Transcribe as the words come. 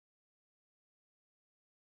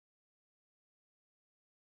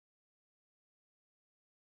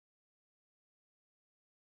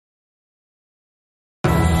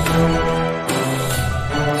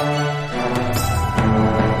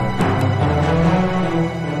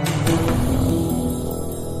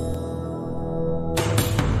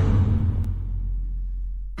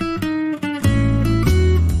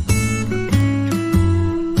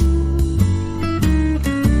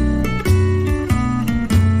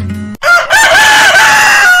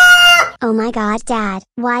god, Dad,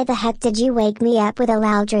 why the heck did you wake me up with a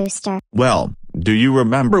loud rooster? Well, do you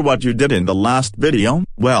remember what you did in the last video?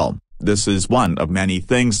 Well, this is one of many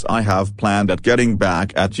things I have planned at getting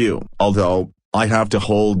back at you. Although, I have to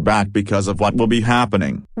hold back because of what will be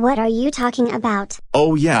happening. What are you talking about?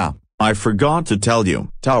 Oh yeah, I forgot to tell you.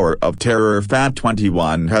 Tower of Terror Fan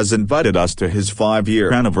 21 has invited us to his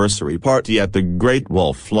 5-year anniversary party at the Great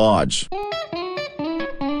Wolf Lodge.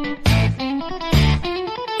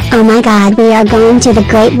 Oh my god, we are going to the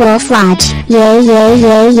Great Wolf Lodge. Yay yay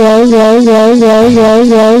yay yay yay yay yay yay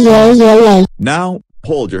yay yay yay yay. Now,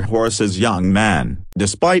 hold your horses, young man.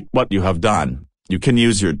 Despite what you have done, you can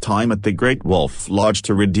use your time at the Great Wolf Lodge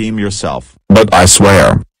to redeem yourself. But I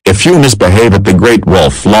swear, if you misbehave at the Great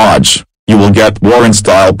Wolf Lodge, you will get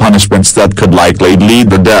Warren-style punishments that could likely lead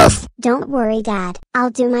to death. Don't worry, Dad, I'll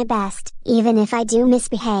do my best. Even if I do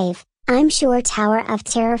misbehave, I'm sure Tower of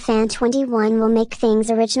Terror Fan 21 will make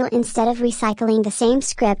things original instead of recycling the same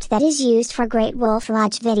script that is used for Great Wolf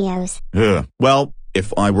Lodge videos. Well,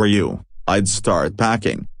 if I were you, I'd start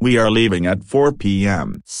packing. We are leaving at 4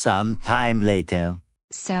 p.m. Sometime later.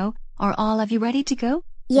 So, are all of you ready to go?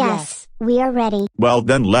 Yes, we are ready. Well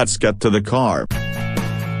then let's get to the car.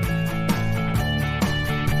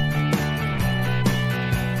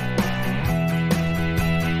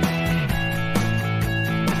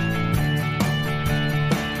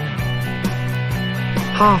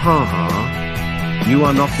 Ha ha ha. You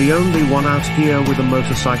are not the only one out here with a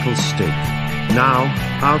motorcycle stick. Now,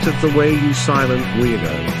 out of the way, you silent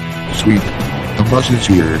weirdo. Sweet. The bus is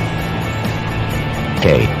here.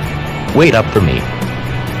 Hey. Wait up for me.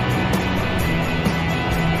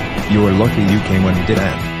 You are lucky you came when you did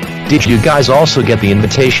that. Did you guys also get the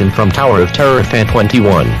invitation from Tower of Terror Fan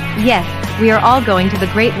 21? Yes, we are all going to the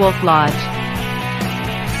Great Wolf Lodge.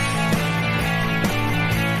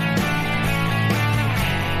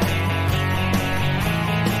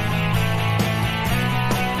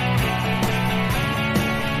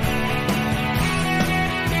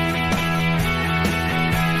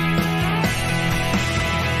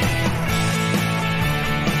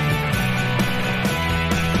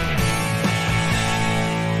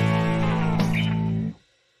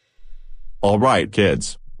 Alright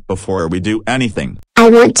kids, before we do anything. I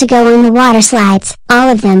want to go on the water slides, all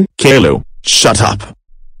of them. Caillou, shut up.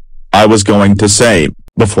 I was going to say,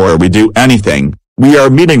 before we do anything, we are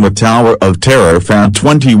meeting with Tower of Terror Fan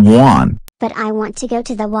 21. But I want to go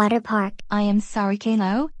to the water park. I am sorry,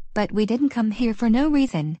 Caillou, but we didn't come here for no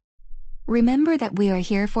reason. Remember that we are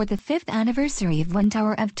here for the 5th anniversary of when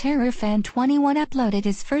Tower of Terror Fan 21 uploaded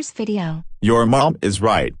his first video. Your mom is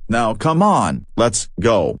right. Now come on, let's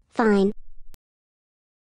go. Fine.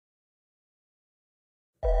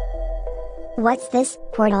 What's this,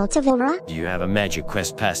 portal to Vilra? You have a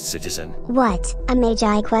MagiQuest pass, citizen. What, a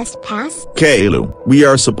MagiQuest pass? Caillou, we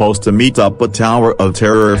are supposed to meet up with Tower of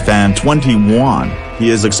Terror Fan 21. He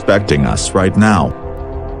is expecting us right now.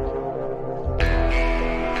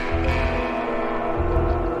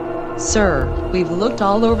 Sir, we've looked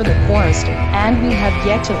all over the forest, and we have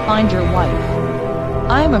yet to find your wife.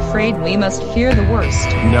 I am afraid we must fear the worst.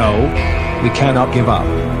 No, we cannot give up.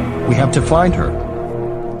 We have to find her.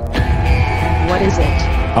 What is it?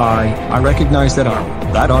 I recognize that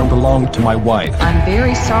arm. That arm belonged to my wife. I'm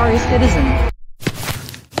very sorry, citizen.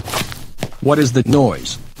 What is that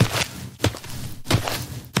noise?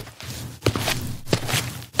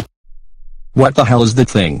 What the hell is that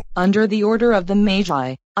thing? Under the order of the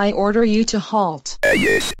Magi, I order you to halt.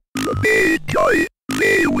 Yes, the Magi.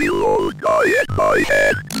 They will all die at my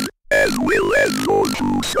hands, as well as those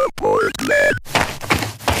who support them.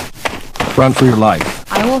 Run for your life.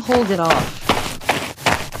 I will hold it off.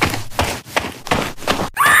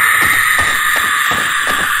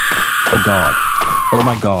 Oh god. Oh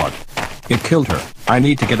my god. It killed her. I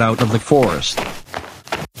need to get out of the forest.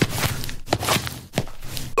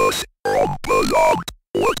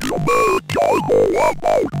 What the Magi know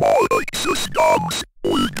about my existence?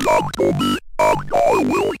 Lead them to me, and I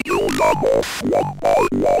will kill them off one by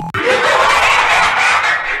one.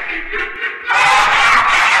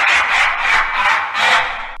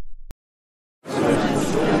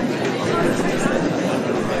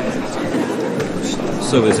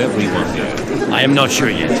 So is everyone here? I am not sure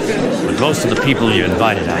yet, but most of the people you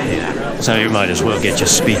invited are here, so you might as well get your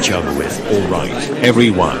speech over with. All right,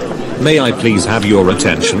 everyone. May I please have your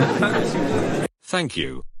attention? Thank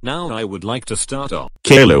you. Now I would like to start off.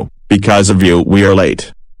 Caillou, because of you we are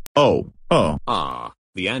late. Oh. Ah,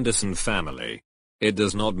 the Anderson family. It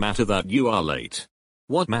does not matter that you are late.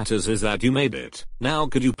 What matters is that you made it. Now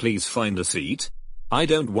could you please find a seat? I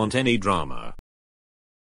don't want any drama.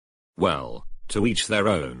 Well, to each their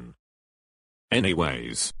own.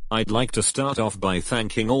 Anyways, I'd like to start off by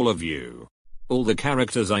thanking all of you. All the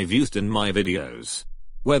characters I've used in my videos.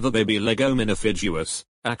 Whether they be Lego minifigures,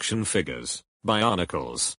 action figures,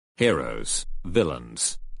 Bionicles, heroes,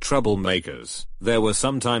 villains, troublemakers. There were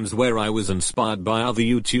some times where I was inspired by other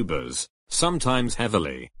YouTubers, sometimes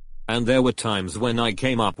heavily. And there were times when I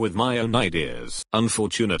came up with my own ideas.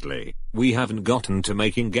 Unfortunately, we haven't gotten to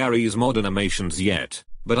making Gary's mod animations yet,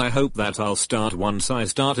 but I hope that I'll start once I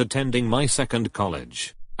start attending my second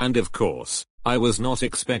college. And of course, I was not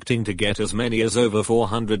expecting to get as many as over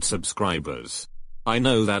 400 subscribers. I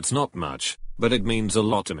know that's not much, but it means a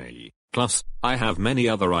lot to me. Plus, I have many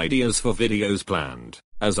other ideas for videos planned,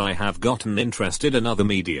 as I have gotten interested in other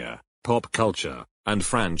media, pop culture, and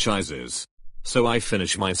franchises. So I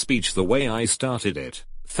finish my speech the way I started it.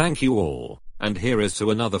 Thank you all, and here is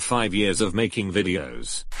to another 5 years of making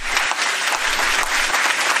videos.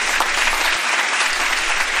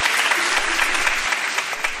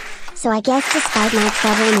 So I guess despite my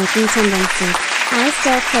trouble-making tendencies, I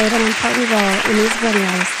still played an important role in these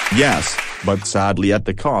videos. Yes, but sadly at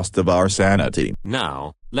the cost of our sanity.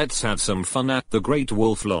 Now, let's have some fun at the Great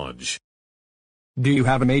Wolf Lodge. Do you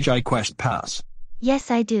have a MagiQuest pass?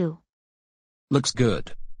 Yes, I do. Looks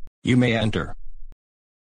good. You may enter.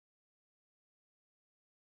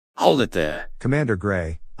 Hold it there. Commander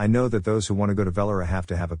Gray, I know that those who want to go to Velera have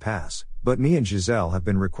to have a pass, but me and Giselle have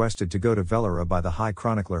been requested to go to Velera by the High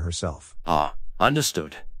Chronicler herself. Ah,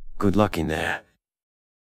 understood. Good luck in there.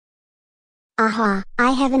 Aha,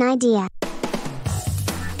 I have an idea.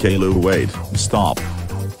 Caillou, wait, stop.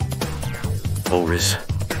 Boris,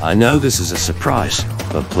 I know this is a surprise,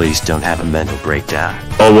 but please don't have a mental breakdown.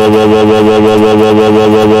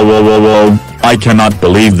 I cannot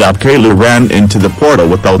believe that Caillou ran into the portal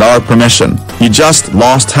without our permission. He just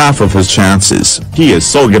lost half of his chances. He is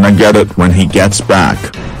so gonna get it when he gets back.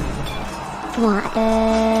 What?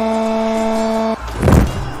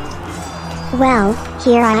 Well,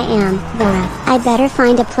 here I am, Vera. I better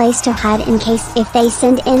find a place to hide in case if they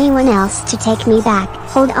send anyone else to take me back.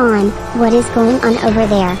 Hold on, what is going on over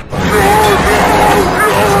there?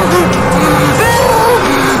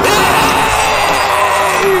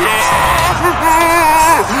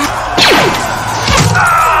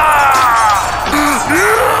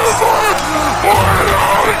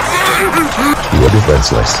 You are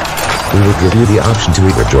defenseless. We will give you the option to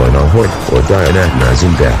either join our horde or die an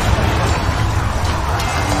agonizing death.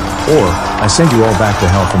 Or, I send you all back to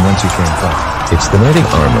hell from whence you came from. It's the knighting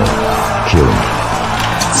armor. Kill him.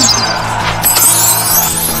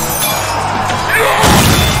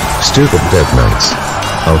 Stupid dead knights.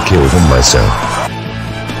 I'll kill them myself.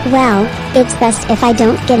 Well, it's best if I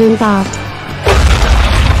don't get involved.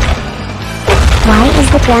 Why is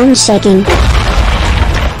the ground shaking?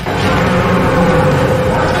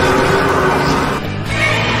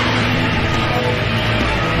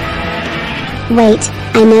 Wait,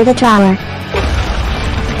 I know the drawer.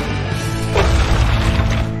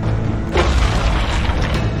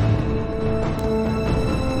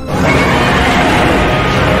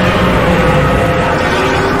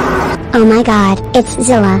 Oh my god, it's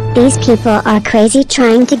Zilla. These people are crazy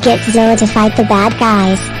trying to get Zilla to fight the bad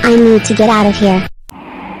guys. I need to get out of here.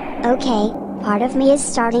 Okay, part of me is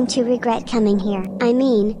starting to regret coming here. I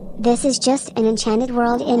mean, this is just an enchanted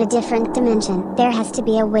world in a different dimension. There has to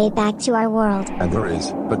be a way back to our world. And there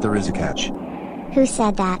is, but there is a catch. Who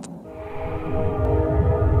said that?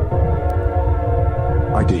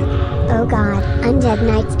 I did. Oh god, undead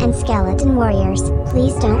knights and skeleton warriors,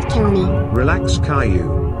 please don't kill me. Relax,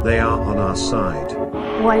 Caillou, they are on our side.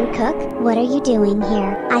 Warren Cook, what are you doing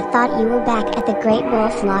here? I thought you were back at the Great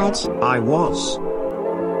Wolf Lodge. I was.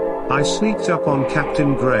 I sneaked up on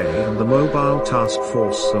Captain Gray and the mobile task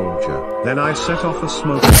force soldier. Then I set off a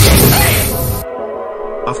smoke bomb.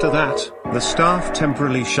 After that, the staff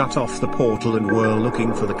temporarily shut off the portal and were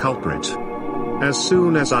looking for the culprit. As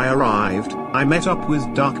soon as I arrived, I met up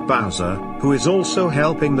with Dark Bowser, who is also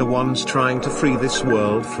helping the ones trying to free this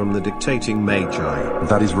world from the dictating Magi.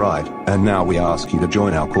 That is right, and now we ask you to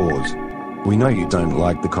join our cause. We know you don't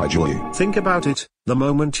like the Caillou. Think about it, the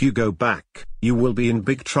moment you go back, you will be in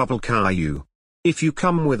big trouble, Caillou. If you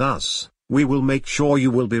come with us, we will make sure you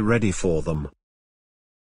will be ready for them.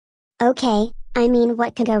 Okay, I mean,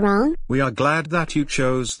 what could go wrong? We are glad that you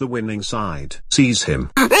chose the winning side. Seize him.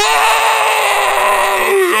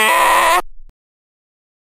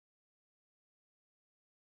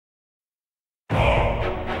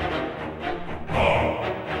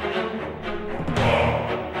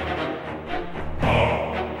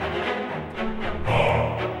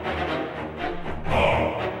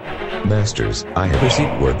 Masters, I have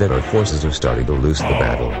received word that our forces are starting to lose the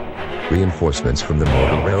battle. Reinforcements from the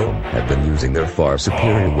mortal realm have been using their far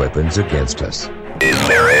superior weapons against us. Is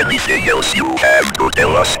there anything else you have to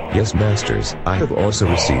tell us? Yes, Masters, I have also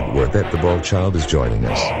received word that the Ball Child is joining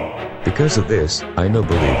us. Because of this, I now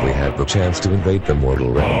believe we have the chance to invade the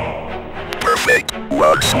mortal realm. Perfect.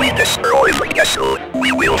 Once we destroy the castle,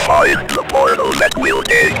 we will find the portal that will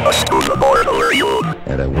take us to the mortal realm.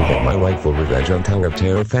 And I will get my rightful revenge on Tower of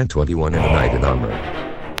Terror Fan 21 and a knight in armor.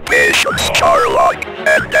 Patience, Charlock.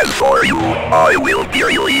 And as for you, I will be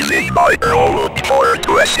releasing my role for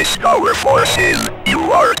to assist our forces. You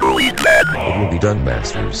are to lead them. It will be done,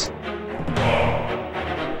 Masters.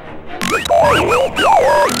 The door will be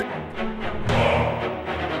ours.